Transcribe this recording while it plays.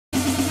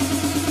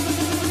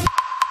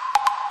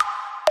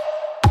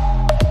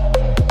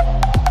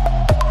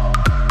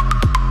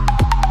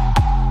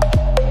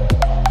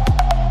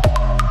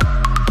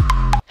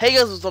Hey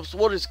guys, what's up? It's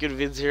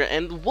WateryScoobydooVids here,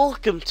 and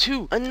welcome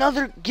to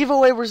another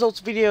giveaway results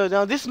video.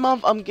 Now this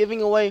month I'm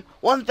giving away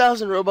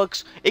 1,000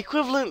 Robux,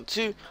 equivalent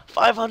to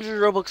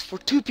 500 Robux for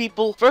 2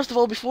 people. First of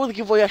all, before the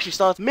giveaway actually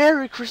starts,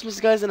 Merry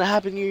Christmas guys and a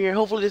Happy New Year.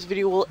 Hopefully this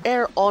video will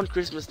air on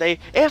Christmas Day,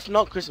 if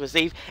not Christmas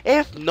Eve,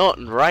 if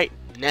not right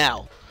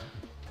now.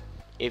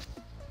 If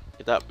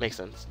that makes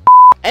sense.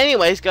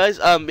 Anyways guys,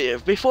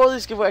 before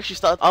this giveaway actually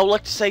starts, I would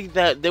like to say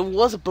that there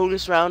was a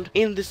bonus round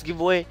in this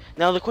giveaway.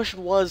 Now the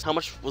question was, how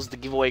much was the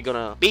giveaway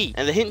gonna be?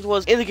 And the hint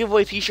was, in the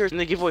giveaway t-shirt, in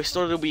the giveaway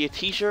store there'll be a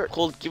t-shirt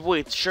called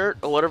giveaway shirt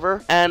or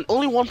whatever, and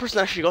only one person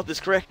actually got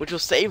this correct, which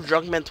was Save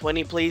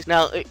Drunkman20 please.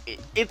 Now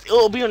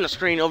it'll be on the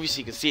screen,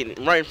 obviously you can see it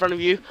right in front of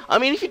you. I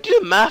mean, if you do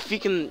the math you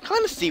can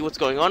kind of see what's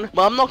going on,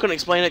 but I'm not gonna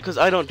explain it because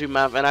I don't do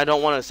math and I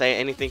don't want to say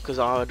anything because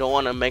I don't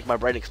want to make my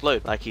brain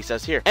explode like he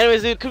says here.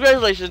 Anyways dude,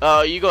 congratulations,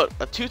 you got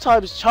a 2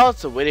 times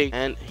chance of winning,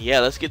 and yeah,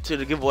 let's get to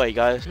the giveaway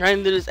guys. Trying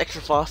to do this extra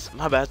fast,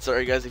 my bad,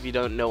 sorry guys if you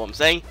don't know what I'm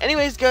saying.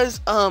 Anyways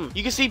guys,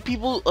 you can see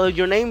people,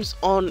 your names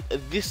on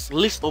this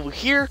list over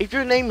here. If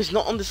your name is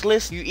not on this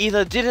list, you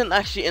either didn't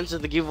actually enter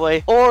the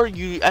giveaway or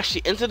you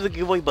actually entered the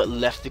giveaway but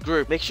left the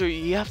group. Make sure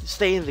you have to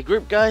stay in the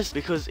group guys,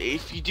 because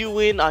if you do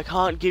win I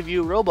can't give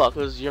you Robux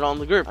because you're not on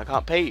the group. I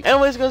can't pay you.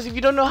 Anyways guys, if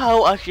you don't know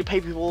how I actually pay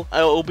people,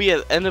 I will be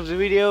at the end of the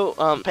video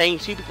paying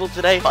 2 people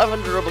today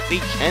 500 Robux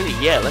each, and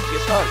yeah, let's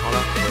get started on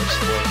our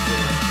first one.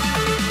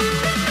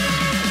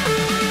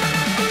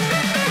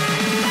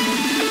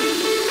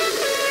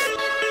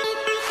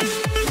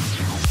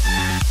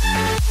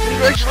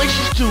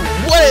 Congratulations to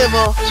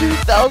whatever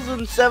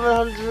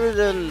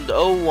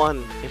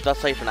 2,701, if that's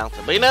how you pronounce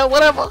it. But you know,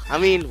 whatever. I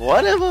mean,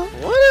 whatever.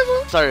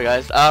 Sorry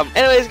guys.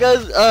 Anyways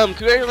guys,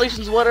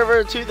 congratulations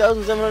whatever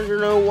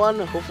 2,701.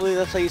 Hopefully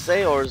that's how you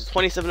say, or is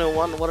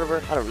 2701,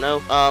 whatever. I don't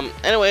know.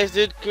 Anyways,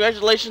 dude,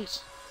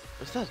 congratulations.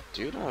 Is that a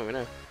dude? I don't even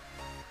know.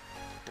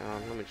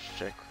 Let me just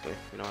check quickly.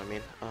 You know what I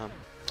mean?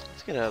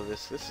 Let's get out of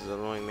this. This is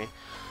annoying me.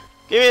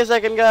 Give me a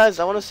second, guys.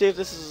 I want to see if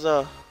this is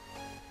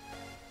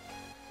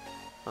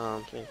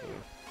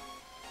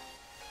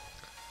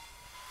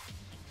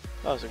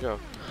how's it go?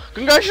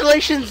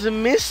 Congratulations,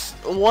 Miss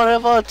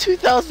whatever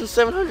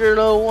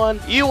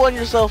 2,701. You won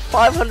yourself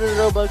 500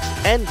 Robux,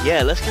 and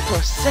yeah, let's get to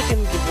our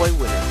second giveaway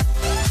winner.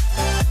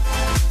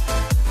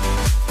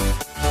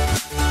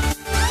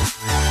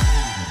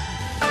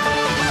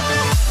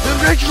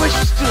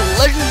 Congratulations to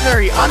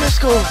legendary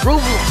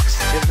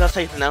 _Roblox, if that's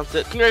how you pronounce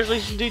it.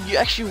 Congratulations, dude, you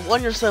actually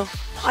won yourself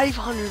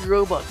 500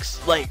 Robux.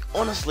 Like,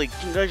 honestly,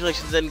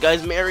 congratulations, and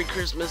guys, Merry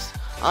Christmas.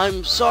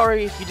 I'm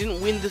sorry if you didn't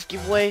win this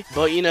giveaway,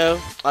 but you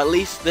know, at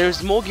least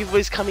there's more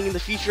giveaways coming in the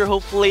future,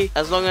 hopefully,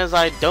 as long as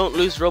I don't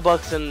lose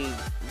Robux and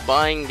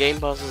buying game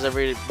passes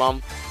every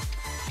month,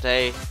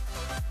 day.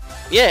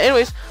 Yeah,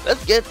 anyways,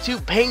 let's get to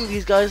paying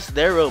these guys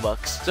their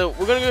Robux. So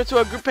we're gonna go to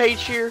our group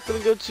page here. We're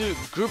gonna go to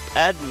group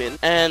admin,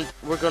 and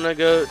we're gonna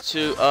go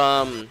to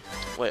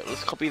wait,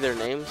 let's copy their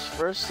names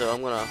first. So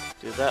I'm gonna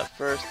do that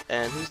first.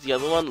 And who's the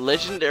other one?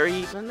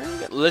 Legendary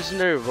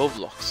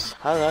Roblox.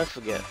 How did I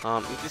forget?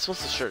 This was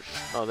the shirt.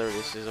 Oh, there it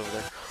is. It's over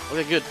there.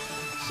 Okay, good.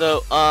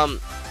 So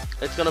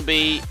it's gonna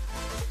be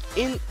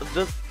in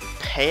the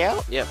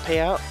payout. Yeah,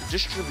 payout.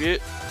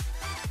 Distribute.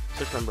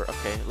 Search member.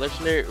 Okay,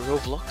 legendary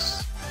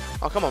Roblox.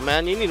 Oh, come on,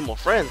 man. You need more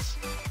friends.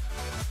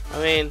 I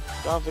mean,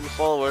 don't have any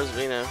followers,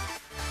 but you know.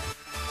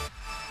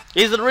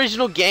 He's an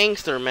original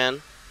gangster,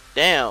 man.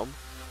 Damn.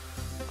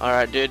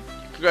 Alright, dude.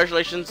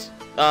 Congratulations.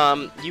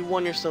 You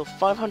won yourself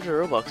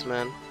 500 Robux,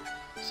 man.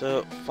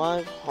 So,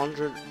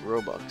 500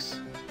 Robux.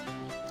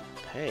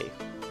 Pay.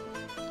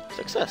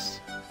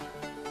 Success.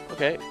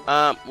 Okay.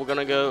 We're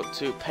gonna go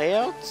to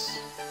payouts.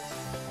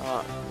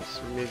 Let's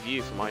remove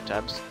you from my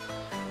tabs.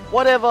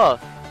 Whatever.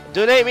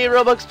 Donate me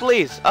Robux,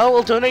 please. I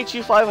will donate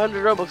you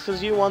 500 Robux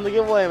because you won the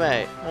giveaway,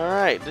 mate.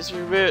 Alright,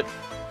 distribute.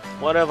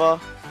 Whatever.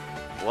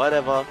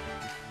 500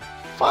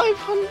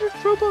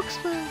 Robux,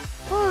 man.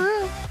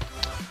 Alright.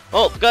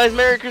 Oh, guys,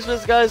 Merry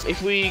Christmas, guys.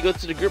 If we go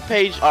to the group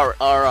page, our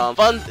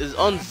funds is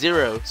on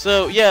 0.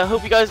 So, yeah,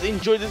 hope you guys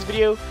enjoyed this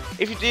video.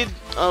 If you did,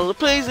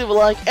 please leave a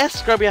like and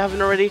subscribe if you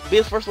haven't already. Be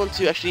the first one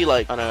to actually,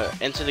 like,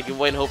 enter the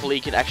giveaway, and hopefully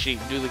you can actually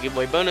do the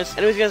giveaway bonus.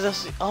 Anyways, guys,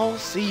 I'll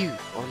see you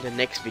on the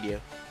next video.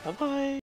 Bye-bye.